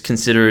 is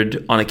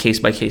considered on a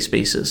case-by-case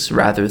basis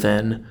rather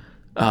than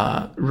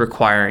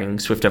requiring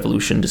Swift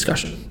Evolution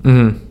discussion.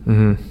 Mm-hmm.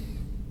 Mm-hmm.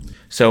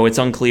 So it's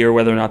unclear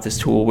whether or not this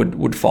tool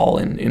would fall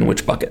in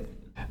which bucket.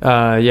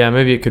 Yeah,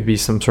 maybe it could be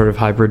some sort of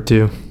hybrid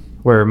too,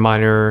 where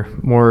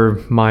more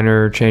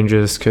minor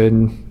changes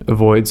could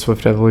avoid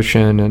Swift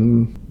evolution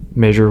and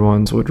major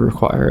ones would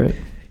require it.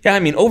 Yeah, I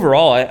mean,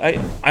 overall,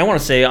 I want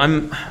to say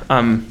I'm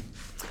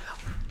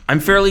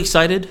fairly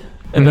excited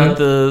about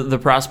the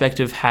prospect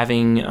of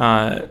having,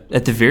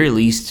 at the very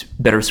least,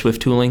 better Swift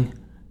tooling,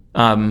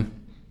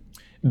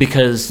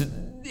 because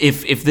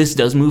if this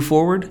does move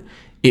forward,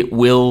 it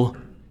will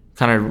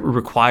kind of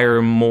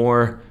require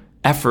more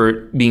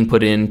effort being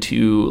put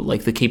into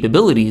like the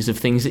capabilities of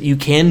things that you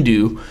can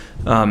do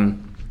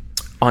on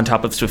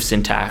top of Swift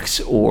syntax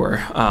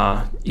or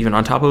even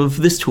on top of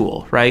this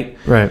tool, right?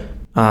 Right.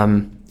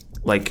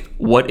 Like,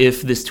 what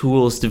if this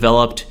tool is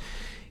developed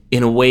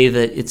in a way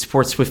that it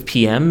supports Swift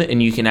PM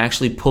and you can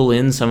actually pull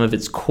in some of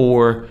its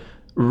core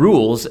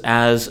rules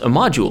as a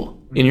module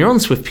in your own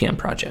Swift PM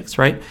projects,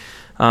 right?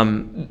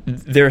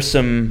 There's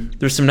some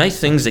nice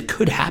things that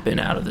could happen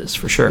out of this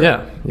for sure.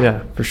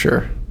 Yeah, for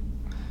sure.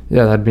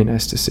 Yeah, that'd be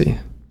nice to see.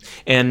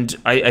 And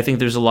I think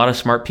there's a lot of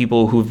smart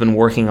people who've been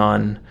working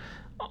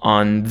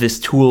on this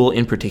tool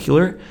in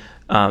particular,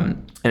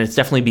 and it's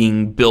definitely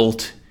being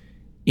built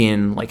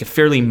in like a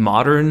fairly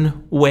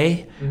modern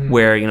way,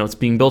 where it's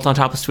being built on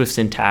top of Swift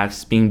syntax,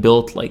 it's being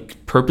built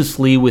like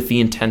purposely with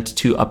the intent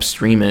to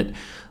upstream it.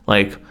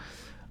 Like,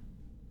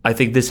 I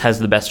think this has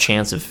the best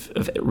chance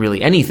of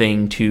really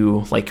anything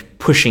to like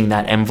pushing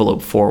that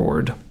envelope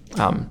forward.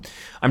 I'm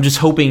just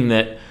hoping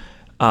that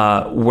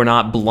we're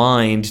not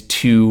blind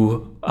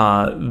to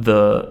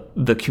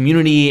the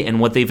community and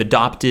what they've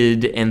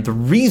adopted and the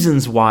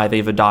reasons why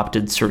they've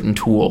adopted certain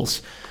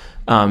tools,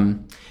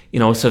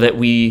 so that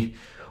we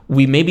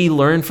maybe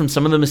learn from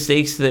some of the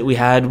mistakes that we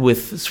had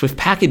with Swift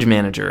Package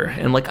Manager.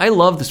 And like, I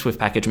love the Swift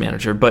Package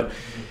Manager, but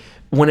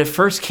when it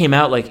first came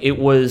out, like, it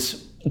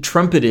was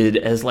trumpeted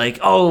as like,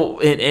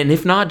 and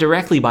if not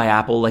directly by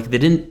Apple, like, they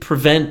didn't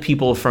prevent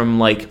people from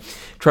like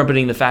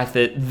trumpeting the fact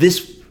that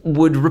this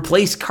would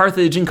replace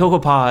Carthage and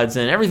CocoaPods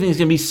and everything's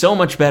going to be so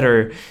much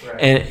better.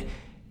 Right.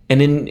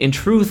 And in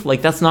truth,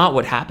 like, that's not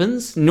what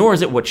happens, nor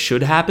is it what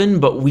should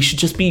happen, but we should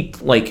just be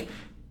like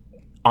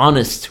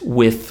honest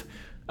with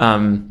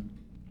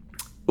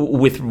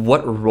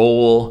what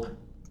role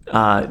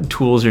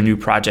tools or new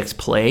projects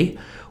play,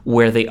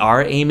 where they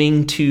are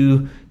aiming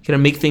to kind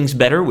of make things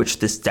better, which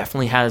this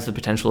definitely has the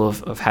potential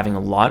of having a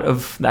lot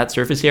of that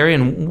surface area,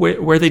 and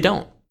where they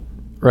don't.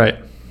 Right.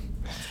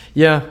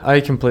 Yeah,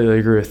 I completely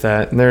agree with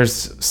that. And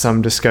there's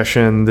some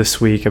discussion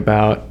this week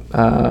about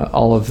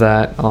all of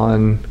that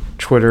on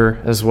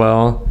Twitter as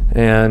well.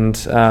 And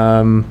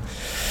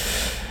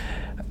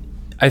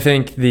I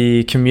think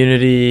the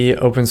community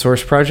open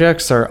source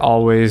projects are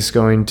always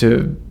going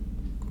to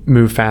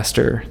move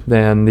faster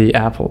than the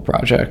Apple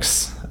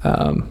projects.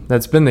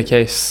 That's been the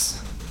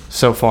case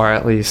so far,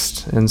 at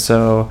least. And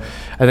so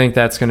I think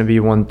that's going to be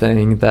one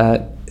thing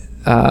that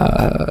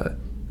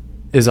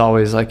is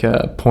always like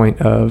a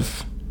point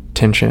of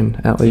tension,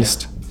 at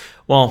least.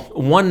 Well,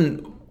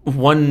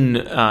 one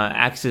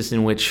axis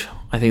in which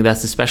I think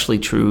that's especially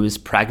true is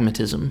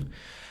pragmatism,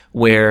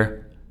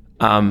 where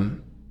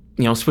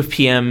Swift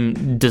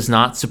PM does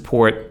not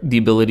support the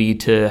ability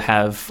to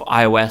have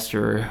iOS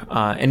or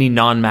any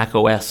non-Mac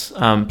OS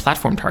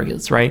platform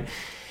targets, right?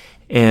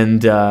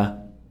 And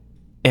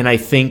I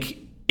think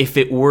if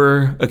it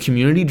were a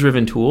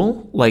community-driven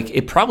tool, like,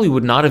 it probably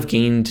would not have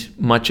gained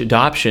much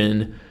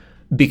adoption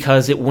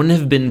because it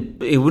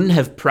wouldn't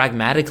have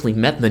pragmatically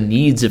met the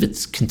needs of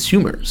its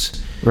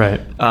consumers.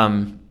 Right.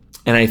 And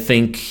I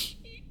think,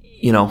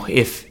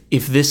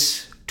 if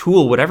this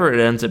tool, whatever it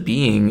ends up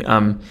being,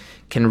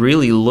 can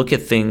really look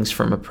at things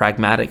from a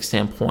pragmatic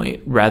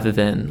standpoint rather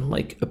than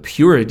like a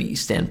purity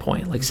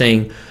standpoint, like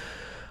saying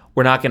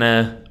we're not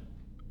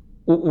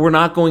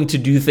going to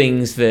do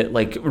things that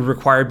like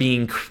require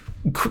being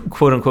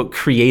quote unquote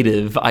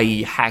creative,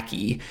 i.e.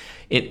 hacky,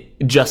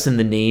 just in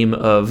the name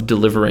of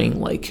delivering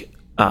like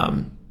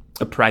a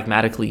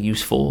pragmatically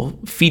useful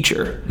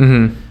feature.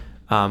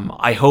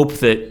 I hope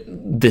that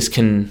this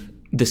can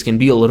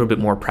be a little bit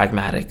more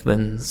pragmatic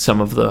than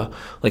some of the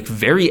like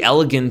very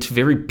elegant,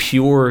 very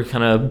pure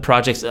kind of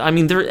projects. I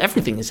mean,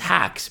 everything is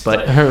hacks,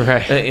 but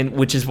right.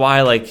 Which is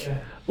why like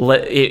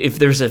if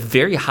there's a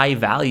very high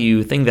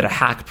value thing that a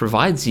hack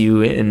provides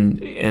you,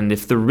 and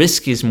if the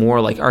risk is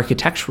more like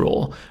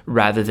architectural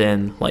rather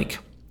than like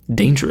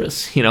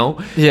dangerous,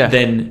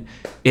 then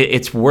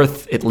it's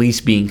worth at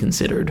least being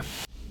considered.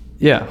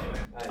 Yeah.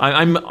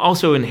 I'm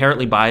also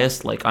inherently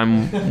biased. Like,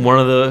 I'm one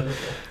of the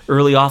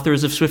early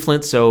authors of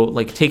SwiftLint, so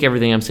like take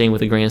everything I'm saying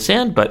with a grain of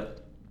sand,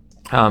 but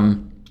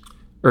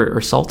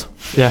or salt.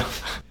 Yeah.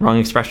 Wrong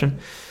expression.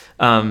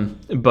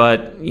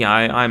 But yeah,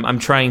 I'm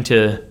trying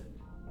to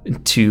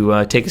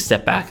take a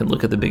step back and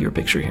look at the bigger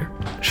picture here.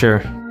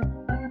 Sure.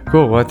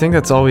 Cool. Well, I think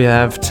that's all we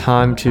have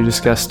time to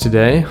discuss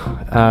today.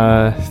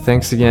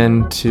 Thanks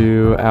again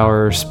to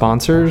our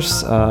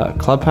sponsors,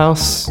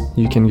 Clubhouse.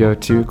 You can go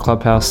to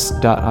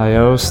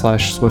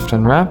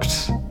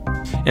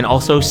clubhouse.io/SwiftUnwrapped. and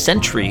also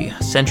Sentry,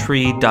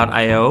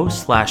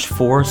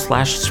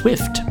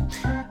 sentry.io/4/Swift.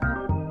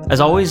 As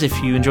always,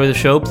 if you enjoy the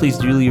show, please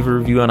do leave a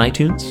review on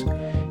iTunes,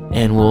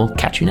 and we'll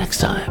catch you next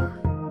time.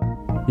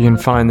 You can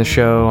find the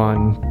show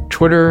on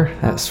Twitter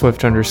at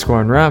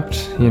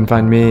Swift_Unwrapped. You can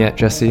find me at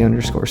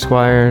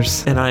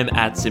Jesse_Squires. And I'm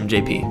at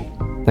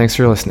SimJP. Thanks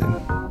for listening.